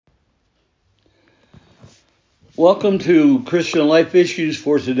Welcome to Christian Life Issues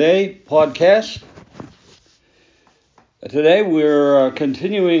for Today podcast. Today we're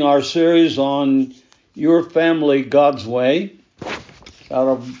continuing our series on Your Family, God's Way, out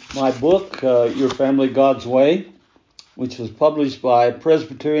of my book, Your Family, God's Way, which was published by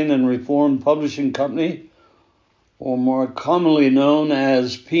Presbyterian and Reformed Publishing Company, or more commonly known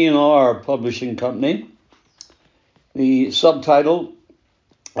as P&R Publishing Company. The subtitle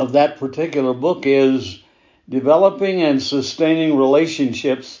of that particular book is Developing and Sustaining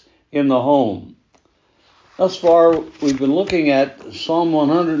Relationships in the Home. Thus far, we've been looking at Psalm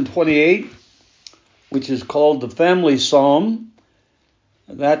 128, which is called the Family Psalm.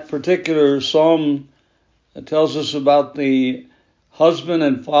 That particular psalm tells us about the husband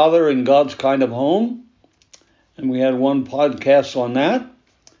and father in God's kind of home, and we had one podcast on that.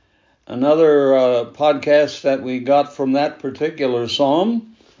 Another podcast that we got from that particular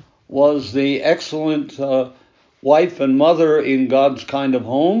psalm was the excellent wife and mother in God's kind of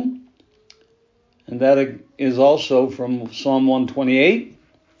home, and that is also from Psalm 128.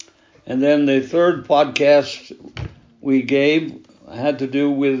 And then the third podcast we gave had to do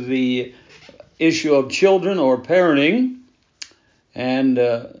with the issue of children or parenting, and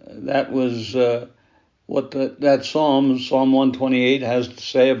that was what that Psalm 128, has to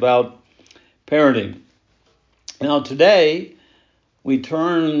say about parenting. Now today, we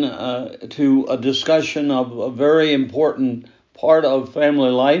turn to a discussion of a very important part of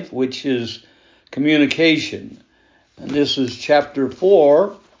family life, which is communication. And this is chapter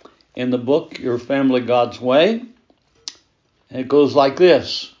 4 in the book, Your Family, God's Way. And it goes like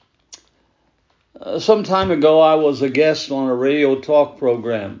this. Some time ago, I was a guest on a radio talk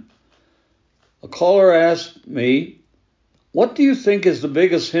program. A caller asked me, "What do you think is the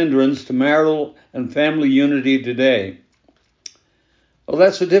biggest hindrance to marital and family unity today?" Well,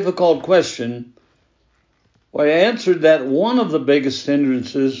 that's a difficult question. Well, I answered that one of the biggest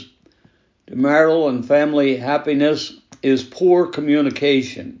hindrances to marital and family happiness is poor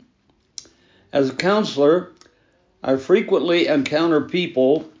communication. As a counselor, I frequently encounter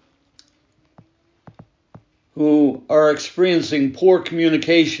people who are experiencing poor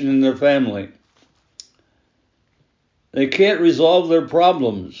communication in their family. They can't resolve their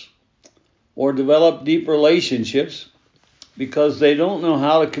problems or develop deep relationships because they don't know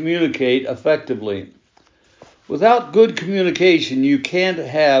how to communicate effectively. Without good communication, you can't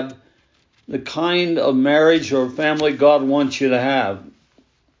have the kind of marriage or family God wants you to have.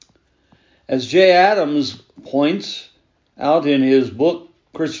 As Jay Adams points out in his book,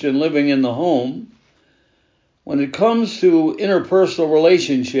 Christian Living in the Home, when it comes to interpersonal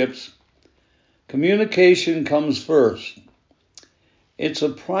relationships, communication comes first. It's a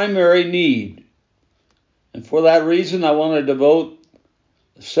primary need. And for that reason, I want to devote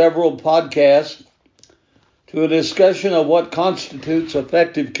several podcasts to a discussion of what constitutes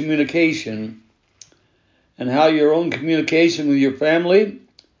effective communication and how your own communication with your family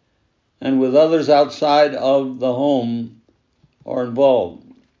and with others outside of the home are involved.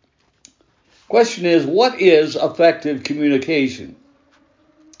 Question is, what is effective communication?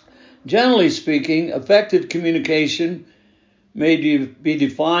 Generally speaking, effective communication may be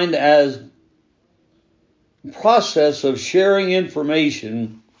defined as process of sharing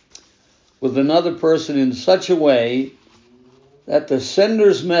information with another person in such a way that the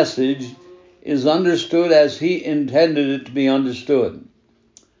sender's message is understood as he intended it to be understood.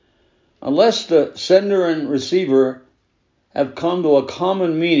 Unless the sender and receiver have come to a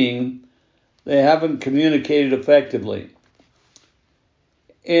common meaning, they haven't communicated effectively.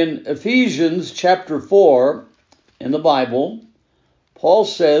 In Ephesians chapter 4 in the Bible, Paul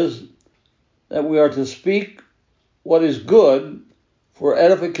says that we are to speak what is good for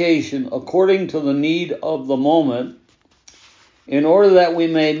edification according to the need of the moment, in order that we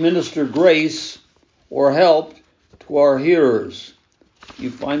may minister grace or help to our hearers.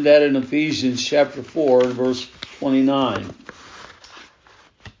 You find that in Ephesians chapter 4 and verse 29.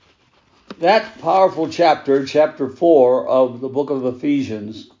 That powerful chapter 4 of the book of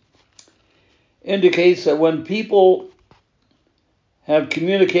Ephesians, indicates that when people have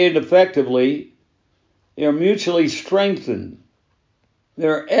communicated effectively, they are mutually strengthened,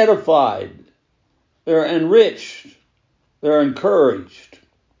 they're edified, they're enriched, they're encouraged.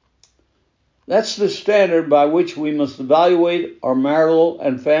 That's the standard by which we must evaluate our marital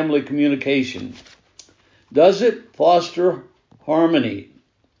and family communication. Does it foster harmony?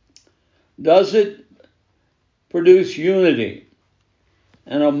 Does it produce unity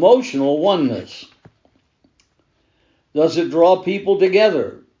and emotional oneness? Does it draw people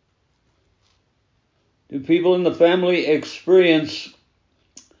together? Do people in the family experience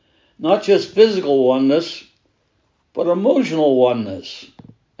not just physical oneness, but emotional oneness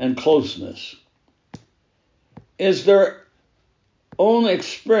and closeness is their own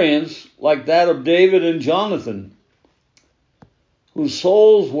experience, like that of David and Jonathan, whose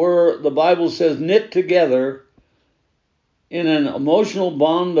souls were, the Bible says, knit together in an emotional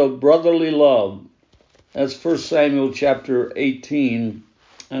bond of brotherly love. That's 1 Samuel chapter 18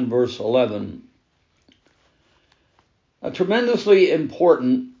 and verse 11. Tremendously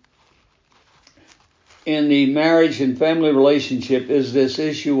important in the marriage and family relationship is this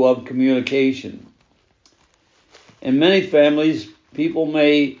issue of communication. In many families, people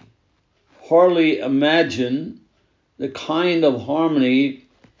may hardly imagine the kind of harmony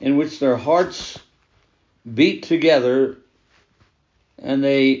in which their hearts beat together and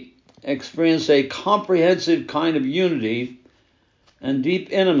they experience a comprehensive kind of unity and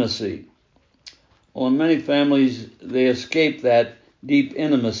deep intimacy. Well, in many families, they escape that deep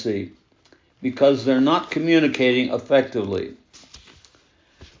intimacy because they're not communicating effectively.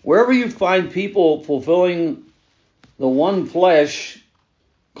 Wherever you find people fulfilling the one flesh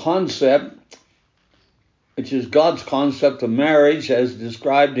concept, which is God's concept of marriage as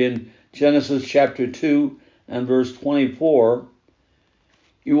described in Genesis chapter 2 and verse 24,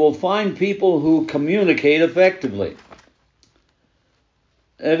 you will find people who communicate effectively.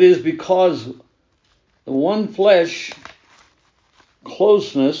 That is because the one flesh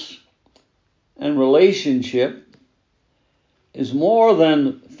closeness and relationship is more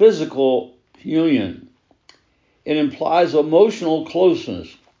than physical union. It implies emotional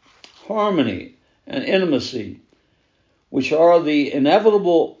closeness, harmony, and intimacy, which are the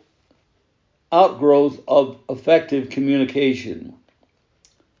inevitable outgrowth of effective communication.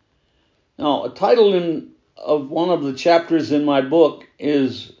 Now, a title of one of the chapters in my book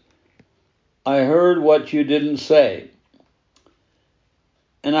is I Heard What You Didn't Say.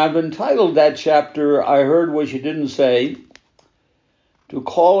 And I've entitled that chapter, I Heard What You Didn't Say, to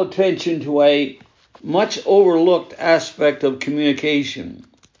call attention to a much overlooked aspect of communication.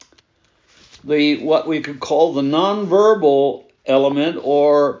 What we could call the nonverbal element,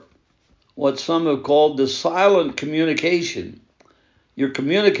 or what some have called the silent communication. You're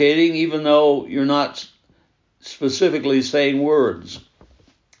communicating even though you're not specifically saying words.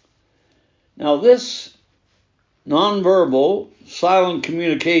 Now, this nonverbal, silent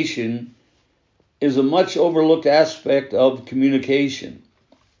communication is a much overlooked aspect of communication.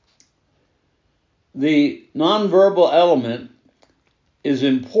 The nonverbal element is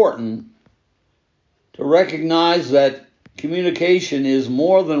important to recognize that communication is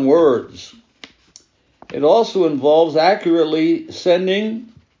more than words. It also involves accurately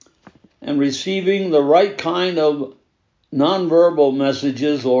sending and receiving the right kind of nonverbal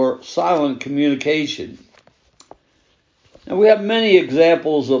messages or silent communication. Now, we have many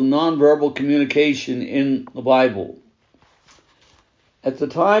examples of nonverbal communication in the Bible. At the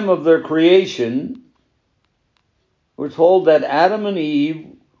time of their creation, we're told that Adam and Eve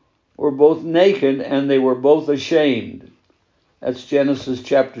were both naked and they were both ashamed. That's Genesis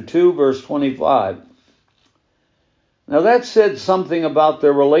chapter 2, verse 25. Now, that said something about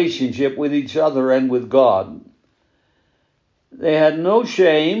their relationship with each other and with God. They had no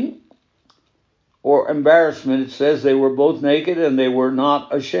shame or embarrassment. It says they were both naked and they were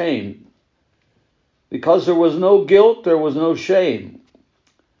not ashamed. Because there was no guilt, there was no shame.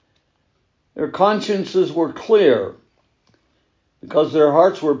 Their consciences were clear. Because their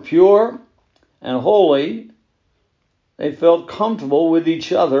hearts were pure and holy, they felt comfortable with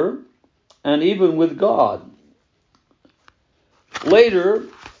each other and even with God. Later,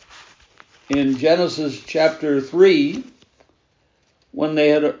 in Genesis chapter 3, when they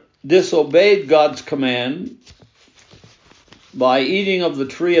had disobeyed God's command by eating of the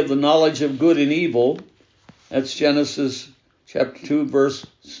tree of the knowledge of good and evil, that's Genesis chapter 2, verse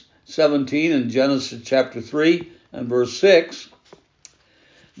 17, and Genesis chapter 3 and verse 6,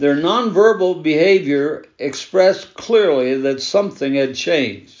 their nonverbal behavior expressed clearly that something had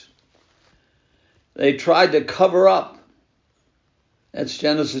changed. They tried to cover up. That's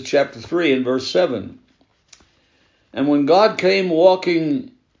Genesis chapter 3 and verse 7. And when God came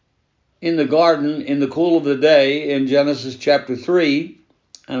walking in the garden in the cool of the day in Genesis chapter 3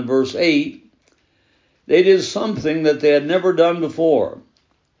 and verse 8, they did something that they had never done before.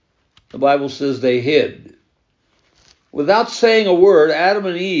 The Bible says they hid. Without saying a word, Adam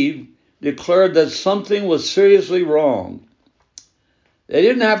and Eve declared that something was seriously wrong. They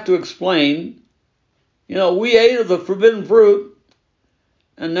didn't have to explain, we ate of the forbidden fruit,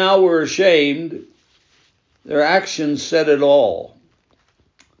 and now we're ashamed. Their actions said it all.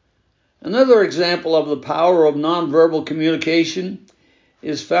 Another example of the power of nonverbal communication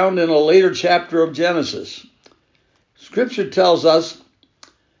is found in a later chapter of Genesis. Scripture tells us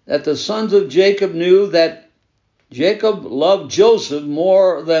that the sons of Jacob knew that Jacob loved Joseph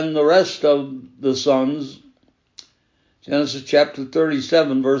more than the rest of the sons. Genesis chapter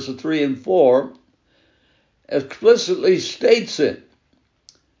 37, verses 3 and 4, explicitly states it,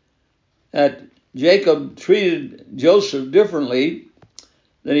 that Jacob treated Joseph differently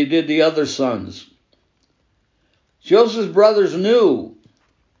than he did the other sons. Joseph's brothers knew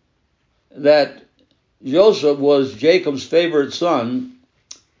that Joseph was Jacob's favorite son,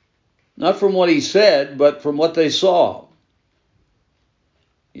 not from what he said, but from what they saw.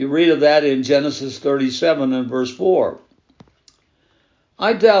 You read of that in Genesis 37 and verse 4.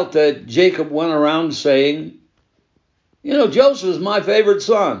 I doubt that Jacob went around saying, Joseph is my favorite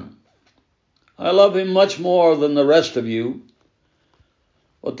son. I love him much more than the rest of you.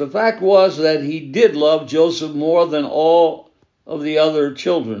 But the fact was that he did love Joseph more than all of the other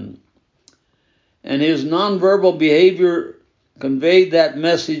children. And his nonverbal behavior conveyed that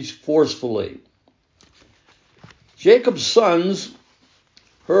message forcefully. Jacob's sons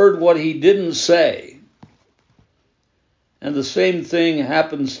heard what he didn't say. And the same thing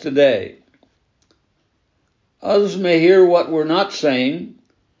happens today. Others may hear what we're not saying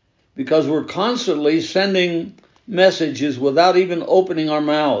because we're constantly sending messages without even opening our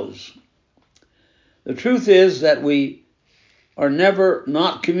mouths. The truth is that we are never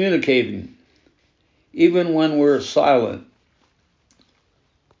not communicating, even when we're silent.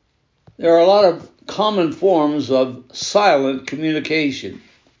 There are a lot of common forms of silent communication.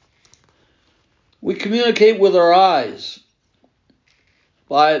 We communicate with our eyes,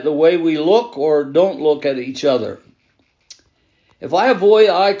 by the way we look or don't look at each other. If I avoid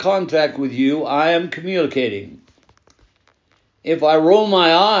eye contact with you, I am communicating. If I roll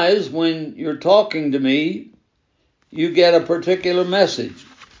my eyes when you're talking to me, you get a particular message.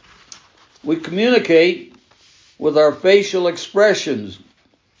 We communicate with our facial expressions,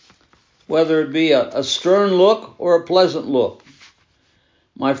 whether it be a stern look or a pleasant look.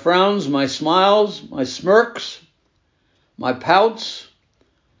 My frowns, my smiles, my smirks, my pouts,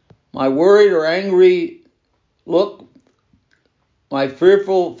 my worried or angry look, my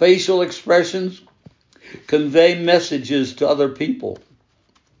fearful facial expressions convey messages to other people.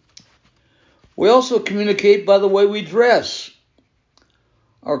 We also communicate by the way we dress.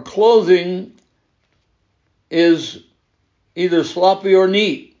 Our clothing is either sloppy or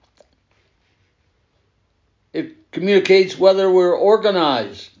neat. It communicates whether we're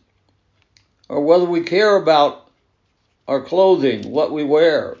organized or whether we care about our clothing, what we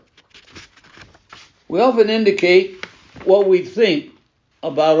wear. We often indicate what we think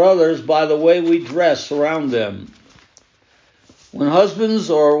about others by the way we dress around them. When husbands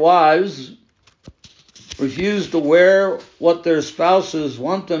or wives refuse to wear what their spouses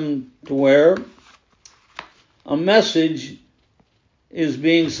want them to wear, a message is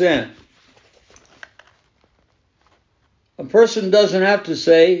being sent. A person doesn't have to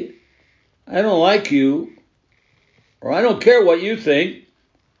say, I don't like you, or I don't care what you think,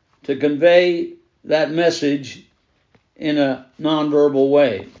 to convey that message in a nonverbal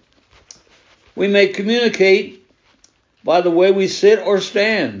way. We may communicate by the way we sit or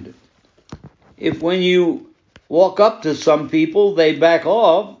stand. If when you walk up to some people, they back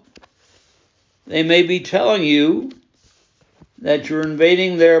off, they may be telling you that you're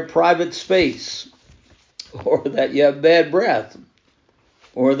invading their private space, or that you have bad breath,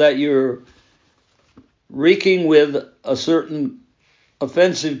 or that you're reeking with a certain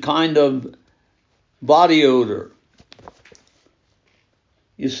offensive kind of body odor.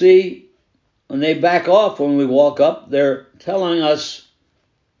 You see, when they back off when we walk up, they're telling us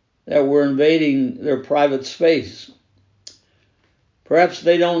that we're invading their private space. Perhaps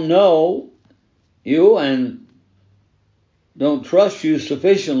they don't know you and don't trust you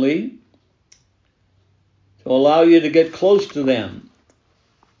sufficiently to allow you to get close to them.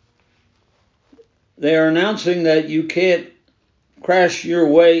 They are announcing that you can't crash your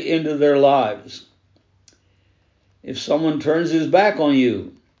way into their lives. If someone turns his back on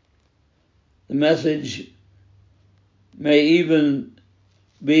you, the message may even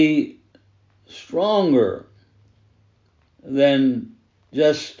be stronger than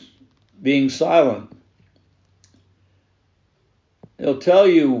just being silent. They'll tell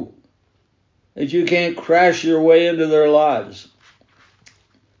you that you can't crash your way into their lives.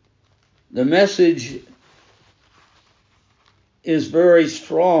 The message is very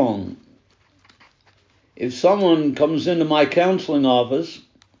strong. If someone comes into my counseling office,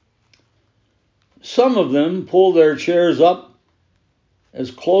 some of them pull their chairs up as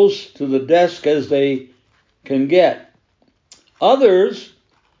close to the desk as they can get. Others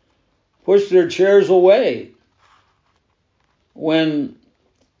push their chairs away when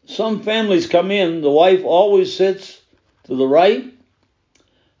some families come in, the wife always sits to the right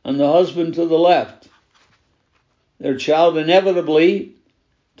and the husband to the left. Their child inevitably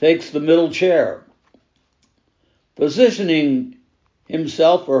takes the middle chair, positioning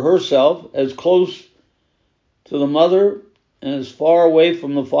himself or herself as close to the mother and as far away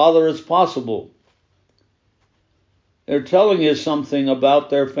from the father as possible. They're telling you something about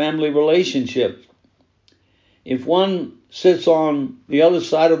their family relationship. If one sits on the other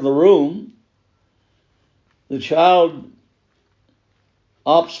side of the room, the child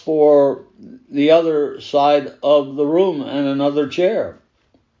opts for the other side of the room and another chair.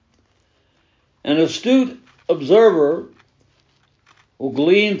 An astute observer will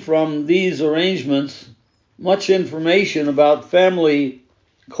glean from these arrangements much information about family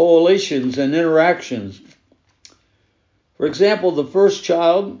coalitions and interactions. For example, the first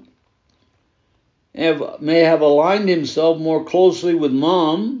child may have aligned himself more closely with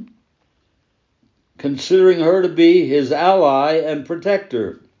mom, considering her to be his ally and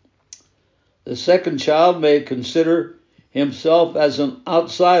protector. The second child may consider himself as an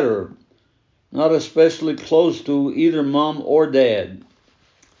outsider, not especially close to either mom or dad.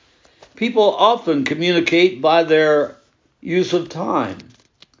 People often communicate by their use of time.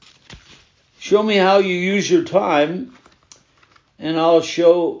 Show me how you use your time, and I'll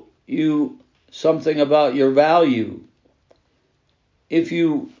show you something about your value. If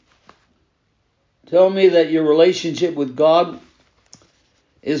you tell me that your relationship with God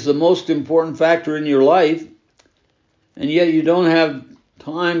is the most important factor in your life, and yet you don't have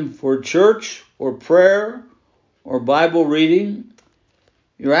time for church or prayer or Bible reading,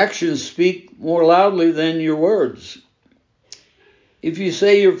 your actions speak more loudly than your words. If you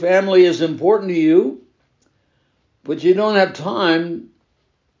say your family is important to you, but you don't have time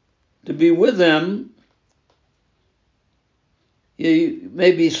to be with them, you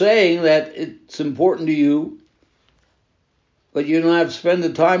may be saying that it's important to you, but you don't have to spend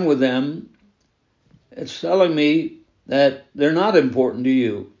the time with them. It's telling me that they're not important to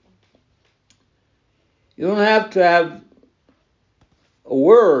you. You don't have to have a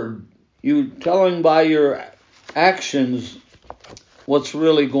word. You're telling by your actions what's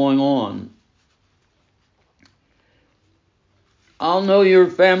really going on. I'll know your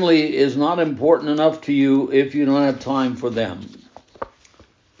family is not important enough to you if you don't have time for them.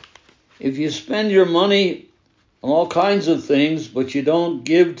 If you spend your money on all kinds of things, but you don't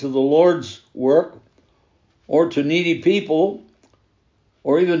give to the Lord's work, or to needy people,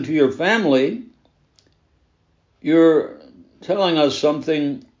 or even to your family, you're telling us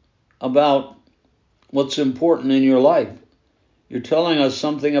something about what's important in your life. You're telling us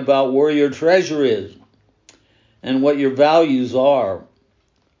something about where your treasure is and what your values are.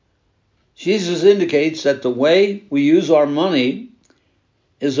 Jesus indicates that the way we use our money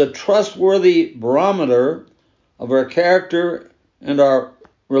is a trustworthy barometer of our character and our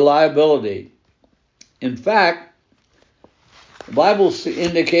reliability. In fact, the Bible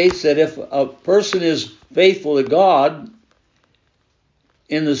indicates that if a person is faithful to God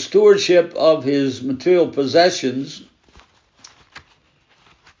in the stewardship of his material possessions,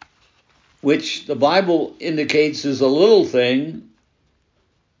 which the Bible indicates is a little thing,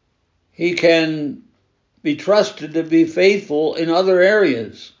 he can be trusted to be faithful in other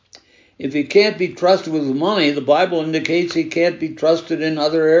areas. If he can't be trusted with money, the Bible indicates he can't be trusted in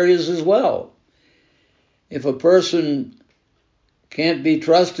other areas as well. If a person can't be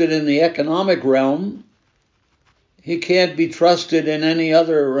trusted in the economic realm, he can't be trusted in any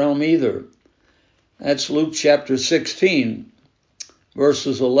other realm either. That's Luke chapter 16,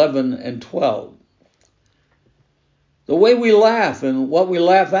 verses 11 and 12. The way we laugh and what we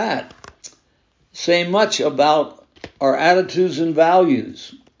laugh at say much about our attitudes and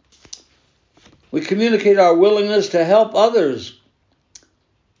values. We communicate our willingness to help others,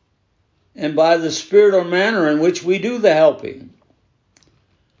 and by the spirit or manner in which we do the helping.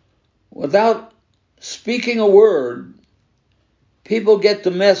 Without speaking a word, people get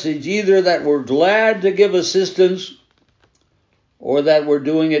the message either that we're glad to give assistance or that we're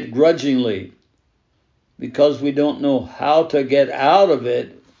doing it grudgingly. Because we don't know how to get out of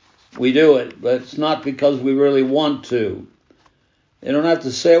it, we do it, but it's not because we really want to. They don't have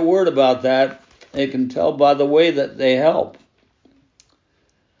to say a word about that. They can tell by the way that they help.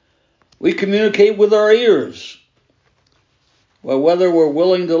 We communicate with our ears, or whether we're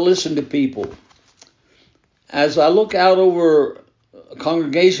willing to listen to people. As I look out over a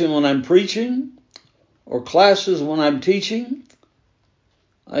congregation when I'm preaching, or classes when I'm teaching,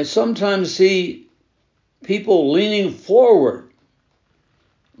 I sometimes see people leaning forward,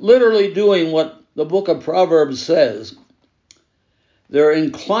 literally doing what the book of Proverbs says. They're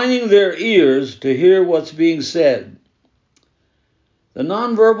inclining their ears to hear what's being said. The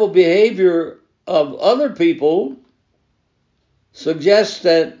nonverbal behavior of other people suggests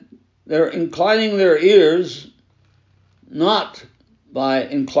that they're inclining their ears, not by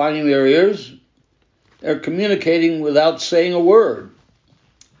inclining their ears, they're communicating without saying a word.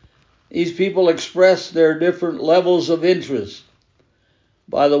 These people express their different levels of interest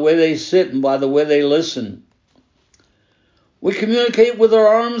by the way they sit and by the way they listen. We communicate with our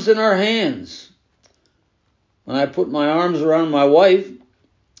arms and our hands. When I put my arms around my wife,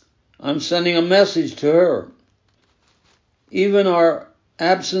 I'm sending a message to her. Even our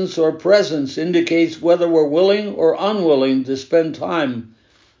absence or presence indicates whether we're willing or unwilling to spend time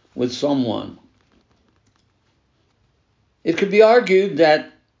with someone. It could be argued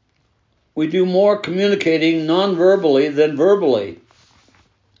that we do more communicating non-verbally than verbally.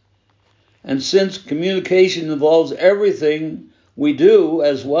 And since communication involves everything we do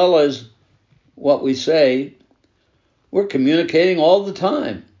as well as what we say, we're communicating all the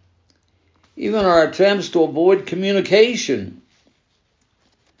time. Even our attempts to avoid communication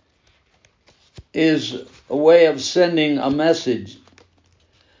is a way of sending a message.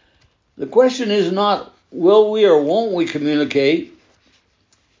 The question is not will we or won't we communicate,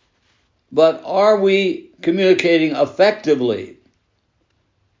 but are we communicating effectively?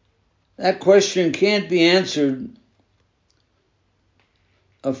 That question can't be answered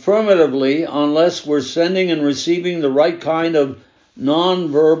affirmatively unless we're sending and receiving the right kind of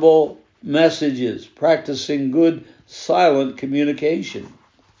nonverbal messages, practicing good silent communication.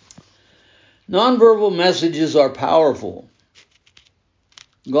 Nonverbal messages are powerful.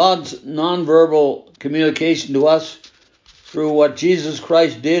 God's nonverbal communication to us through what Jesus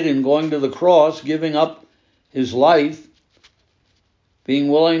Christ did in going to the cross, giving up his life, being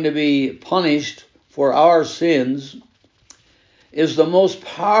willing to be punished for our sins, is the most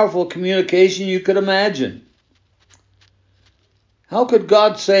powerful communication you could imagine. How could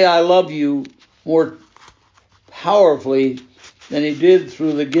God say, I love you more powerfully than he did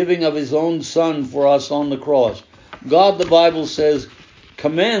through the giving of his own Son for us on the cross? God, the Bible says,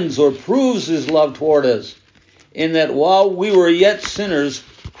 commends or proves his love toward us in that while we were yet sinners,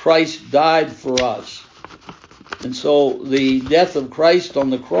 Christ died for us. And so the death of Christ on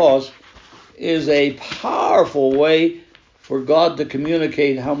the cross is a powerful way for God to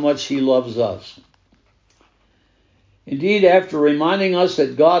communicate how much he loves us. Indeed, after reminding us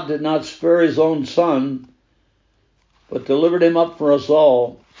that God did not spare his own Son, but delivered him up for us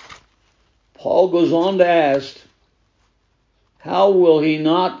all, Paul goes on to ask, how will he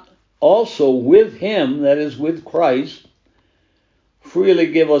not also with him, that is with Christ,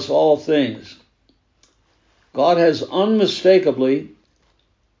 freely give us all things? God has unmistakably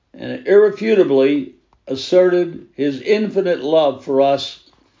and irrefutably asserted his infinite love for us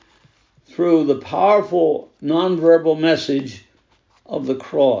through the powerful nonverbal message of the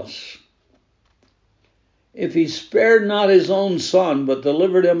cross. If he spared not his own Son, but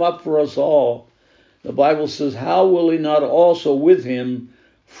delivered him up for us all, the Bible says, how will he not also with him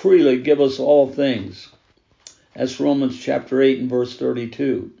freely give us all things? That's Romans chapter 8 and verse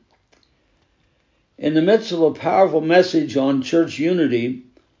 32. In the midst of a powerful message on church unity,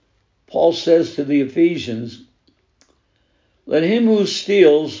 Paul says to the Ephesians, let him who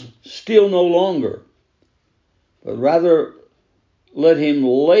steals steal no longer, but rather let him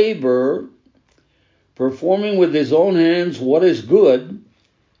labor, performing with his own hands what is good,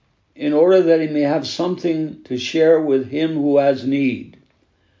 in order that he may have something to share with him who has need.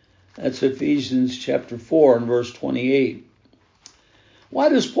 That's Ephesians chapter 4 and verse 28. Why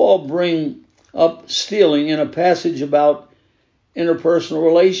does Paul bring up stealing in a passage about interpersonal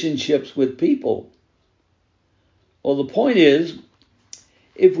relationships with people? Well, the point is,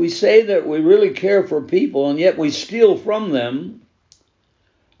 if we say that we really care for people and yet we steal from them,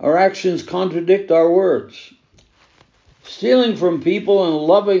 our actions contradict our words. Stealing from people and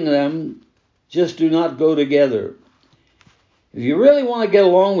loving them just do not go together. If you really want to get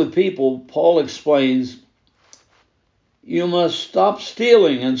along with people, Paul explains, you must stop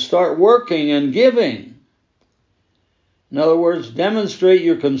stealing and start working and giving. In other words, demonstrate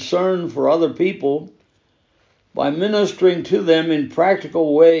your concern for other people by ministering to them in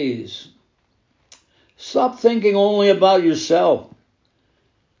practical ways. Stop thinking only about yourself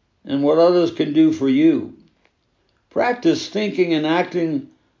and what others can do for you. Practice thinking and acting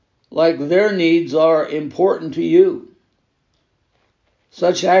like their needs are important to you.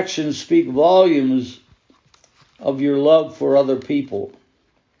 Such actions speak volumes of your love for other people.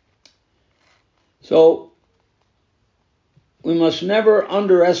 So, we must never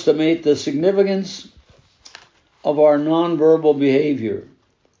underestimate the significance of our nonverbal behavior.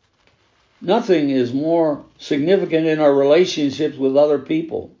 Nothing is more significant in our relationships with other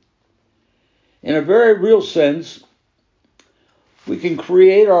people. In a very real sense, we can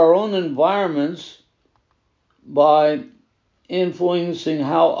create our own environments by influencing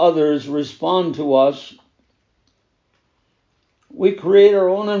how others respond to us. We create our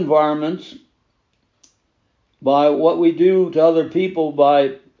own environments by what we do to other people,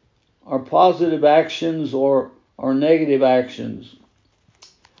 by our positive actions or our negative actions.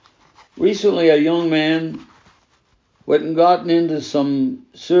 Recently, a young man who had gotten into some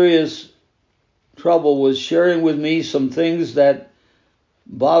serious trouble was sharing with me some things that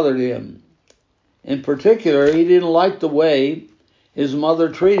bothered him. In particular, he didn't like the way his mother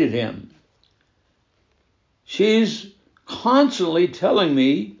treated him. She's constantly telling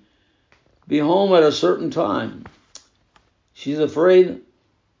me be home at a certain time. She's afraid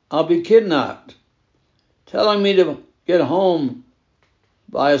I'll be kidnapped, telling me to get home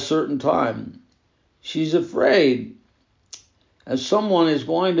by a certain time. She's afraid that someone is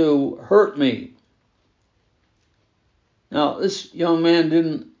going to hurt me. Now, this young man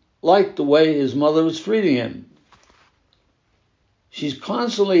didn't like the way his mother was treating him. She's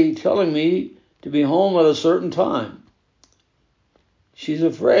constantly telling me to be home at a certain time. She's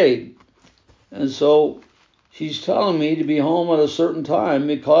afraid. And so she's telling me to be home at a certain time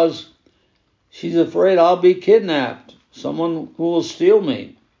because she's afraid I'll be kidnapped, someone who will steal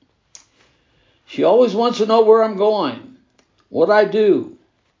me. She always wants to know where I'm going, what I do,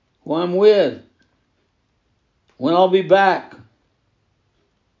 who I'm with, when I'll be back.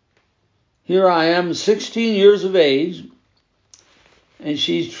 Here I am, 16 years of age, and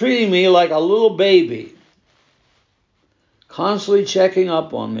she's treating me like a little baby, constantly checking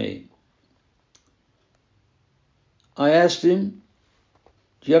up on me. I asked him,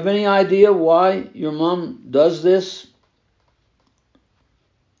 do you have any idea why your mom does this?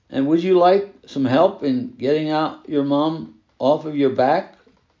 And would you like some help in getting out your mom off of your back?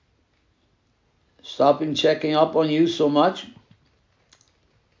 Stopping checking up on you so much?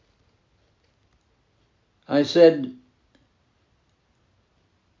 I said,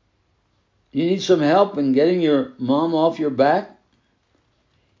 you need some help in getting your mom off your back?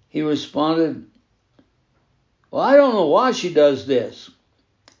 He responded, well, I don't know why she does this.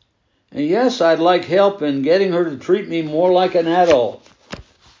 And yes, I'd like help in getting her to treat me more like an adult.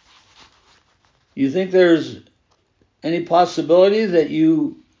 You think there's any possibility that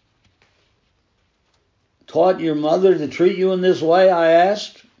you taught your mother to treat you in this way? I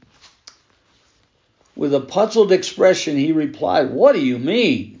asked. With a puzzled expression, he replied, what do you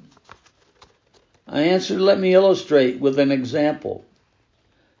mean? I answered, let me illustrate with an example.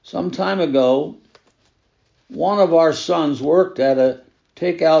 Some time ago, one of our sons worked at a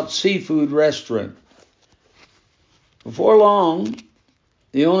takeout seafood restaurant. Before long,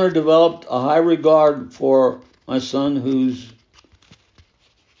 the owner developed a high regard for my son, whose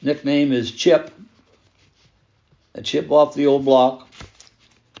nickname is Chip, a chip off the old block,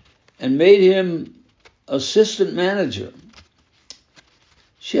 and made him assistant manager.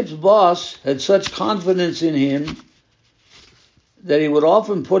 Chip's boss had such confidence in him that he would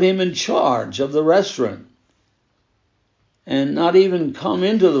often put him in charge of the restaurant and not even come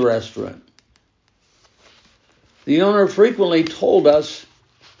into the restaurant. The owner frequently told us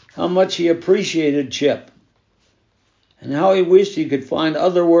how much he appreciated Chip and how he wished he could find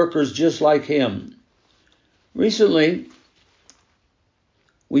other workers just like him. Recently,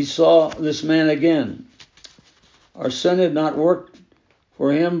 we saw this man again. Our son had not worked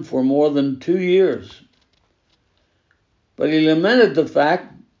for him for more than 2 years, but he lamented the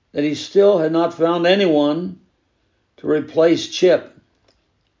fact that he still had not found anyone to replace Chip.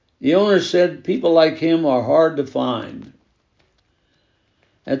 The owner said people like him are hard to find.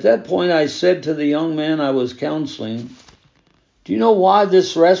 At that point, I said to the young man I was counseling, do you know why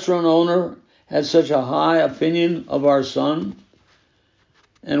this restaurant owner had such a high opinion of our son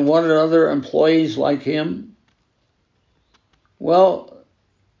and wanted other employees like him? Well,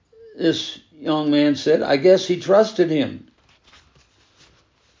 this young man said, I guess he trusted him.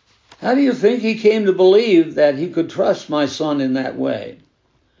 How do you think he came to believe that he could trust my son in that way?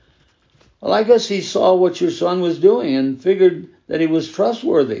 Well, I guess he saw what your son was doing and figured that he was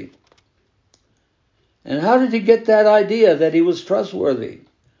trustworthy. And how did he get that idea that he was trustworthy?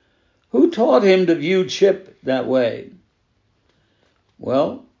 Who taught him to view Chip that way?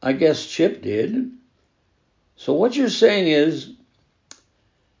 Well, I guess Chip did. So what you're saying is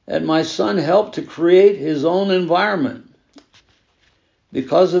that my son helped to create his own environment.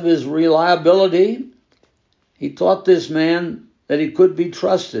 Because of his reliability, he taught this man that he could be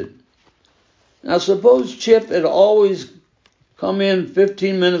trusted. Now suppose Chip had always come in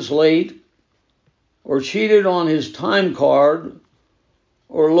 15 minutes late, or cheated on his time card,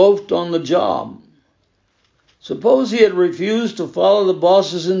 or loafed on the job. Suppose he had refused to follow the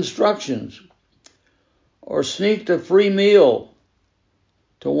boss's instructions, or sneaked a free meal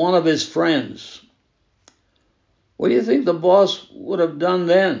to one of his friends. What do you think the boss would have done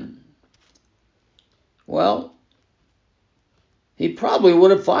then? Well, he probably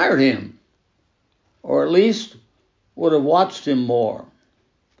would have fired him, or at least would have watched him more.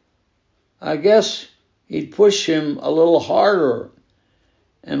 I guess he'd push him a little harder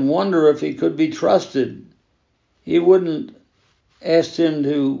and wonder if he could be trusted. He wouldn't ask him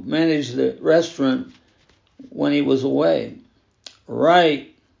to manage the restaurant when he was away.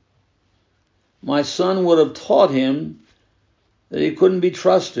 Right. My son would have taught him that he couldn't be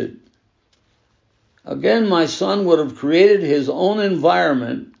trusted. Again, my son would have created his own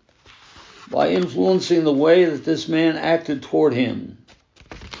environment by influencing the way that this man acted toward him.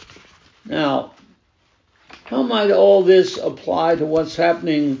 Now, how might all this apply to what's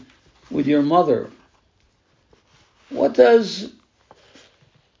happening with your mother? What does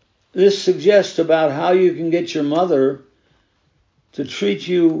this suggest about how you can get your mother to treat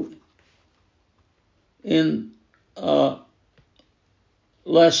you in a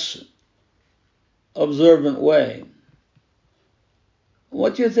less observant way?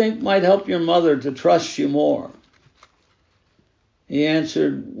 What do you think might help your mother to trust you more? He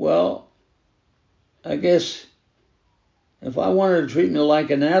answered, well, I guess if I want her to treat me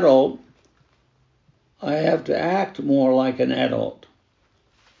like an adult, I have to act more like an adult.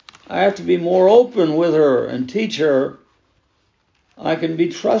 I have to be more open with her and teach her I can be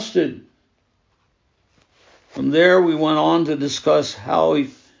trusted. From there, we went on to discuss how he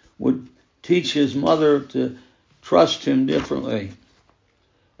would teach his mother to trust him differently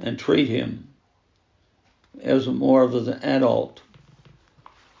and treat him as more of an adult.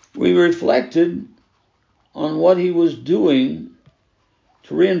 We reflected on what he was doing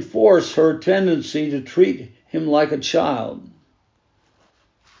to reinforce her tendency to treat him like a child.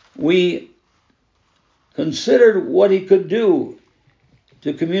 We considered what he could do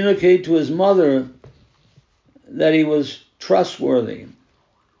to communicate to his mother that he was trustworthy.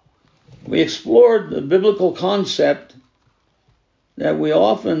 We explored the biblical concept that we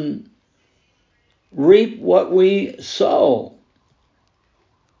often reap what we sow,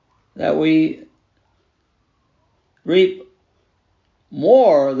 that we reap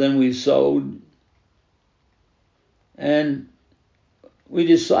more than we sowed, and we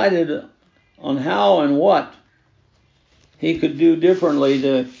decided on how and what he could do differently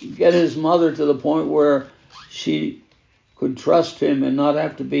to get his mother to the point where she could trust him and not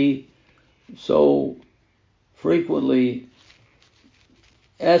have to be so frequently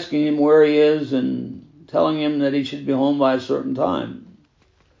asking him where he is and telling him that he should be home by a certain time.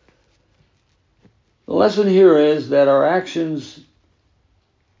 The lesson here is that our actions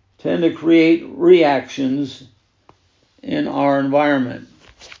tend to create reactions in our environment,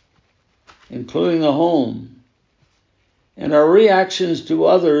 including the home, and our reactions to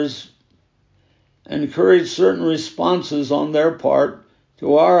others encourage certain responses on their part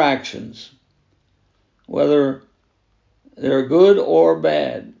to our actions, whether they're good or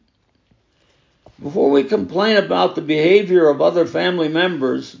bad. Before we complain about the behavior of other family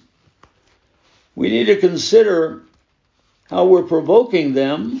members, we need to consider how we're provoking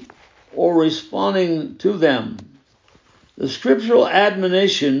them or responding to them. The scriptural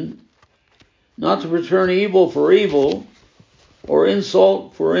admonition not to return evil for evil or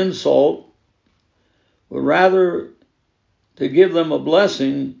insult for insult, but rather to give them a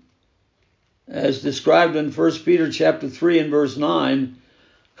blessing, as described in 1 Peter chapter 3 and verse 9,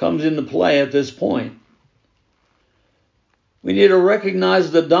 comes into play at this point. We need to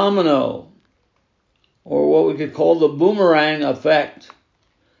recognize the domino, or what we could call the boomerang effect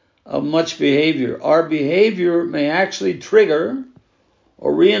of much behavior. Our behavior may actually trigger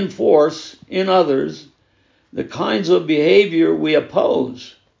or reinforce in others the kinds of behavior we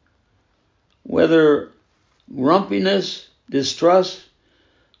oppose, whether grumpiness, distrust,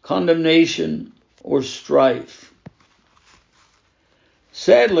 condemnation, or strife.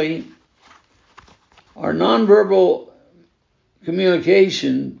 Sadly, our nonverbal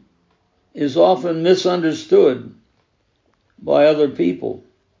communication is often misunderstood by other people.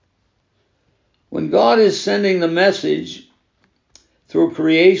 When God is sending the message through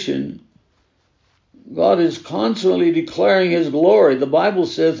creation, God is constantly declaring his glory. The Bible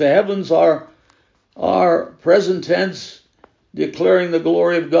says the heavens are present tense, declaring the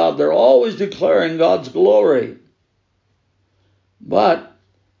glory of God. They're always declaring God's glory. But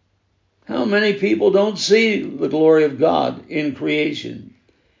how many people don't see the glory of God in creation.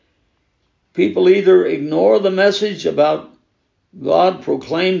 People either ignore the message about God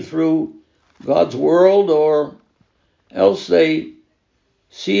proclaimed through God's world, or else they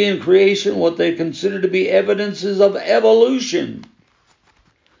see in creation what they consider to be evidences of evolution.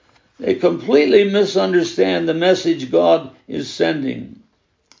 They completely misunderstand the message God is sending.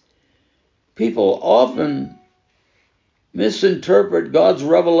 People often misinterpret God's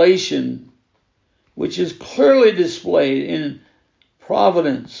revelation, which is clearly displayed in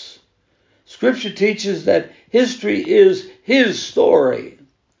providence. Scripture teaches that history is His story,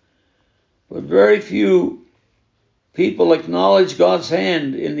 but very few people acknowledge God's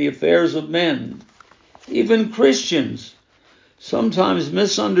hand in the affairs of men. Even Christians sometimes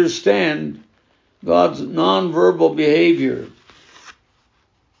misunderstand God's nonverbal behavior.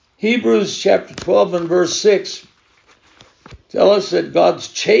 Hebrews chapter 12 and verse 6 tell us that God's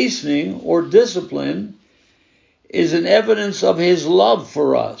chastening or discipline is an evidence of His love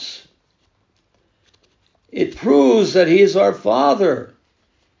for us. It proves that He is our Father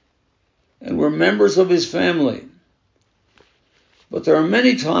and we're members of His family. But there are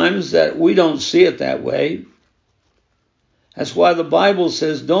many times that we don't see it that way. That's why the Bible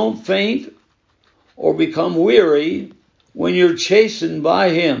says, don't faint or become weary when you're chastened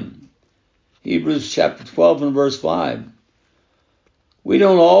by Him. Hebrews chapter 12 and verse 5. We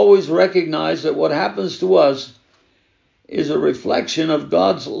don't always recognize that what happens to us is a reflection of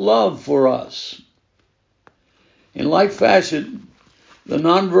God's love for us. In like fashion, the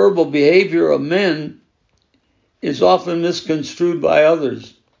nonverbal behavior of men is often misconstrued by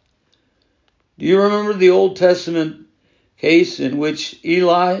others. Do you remember the Old Testament case in which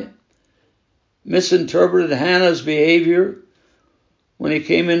Eli misinterpreted Hannah's behavior when he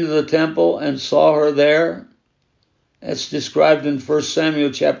came into the temple and saw her there? That's described in 1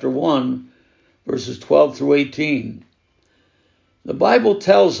 Samuel chapter 1, verses 12 through 18. The Bible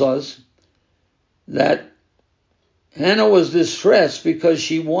tells us that Hannah was distressed because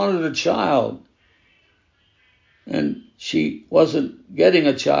she wanted a child, and she wasn't getting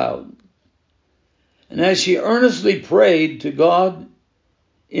a child. And as she earnestly prayed to God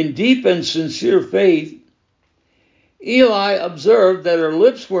in deep and sincere faith, Eli observed that her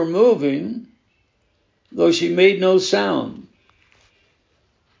lips were moving, though she made no sound.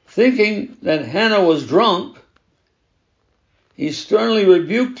 Thinking that Hannah was drunk, he sternly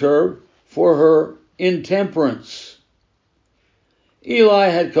rebuked her for her intemperance. Eli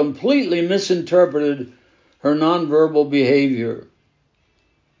had completely misinterpreted her nonverbal behavior.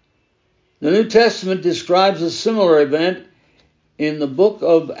 The New Testament describes a similar event in the book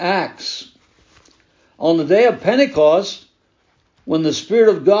of Acts. On the day of Pentecost, when the Spirit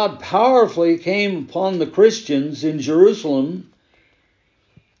of God powerfully came upon the Christians in Jerusalem,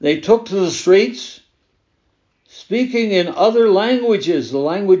 they took to the streets, speaking in other languages, the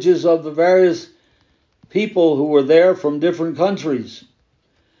languages of the various people who were there from different countries.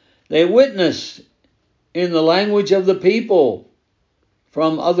 They witnessed in the language of the people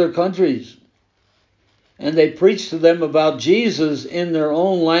from other countries, and they preached to them about Jesus in their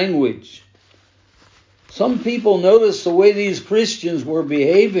own language. Some people noticed the way these Christians were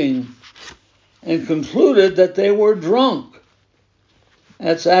behaving and concluded that they were drunk.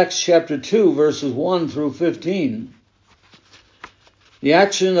 That's Acts chapter 2, verses 1 through 15. The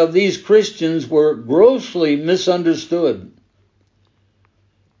action of these Christians were grossly misunderstood.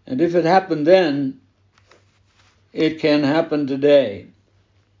 And if it happened then, it can happen today.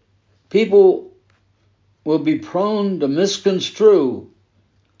 People will be prone to misconstrue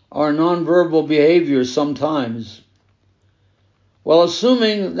our nonverbal behavior sometimes, while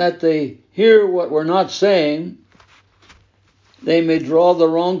assuming that they hear what we're not saying. They may draw the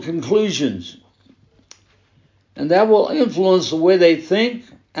wrong conclusions, and that will influence the way they think,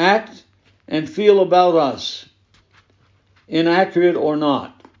 act, and feel about us, inaccurate or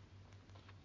not.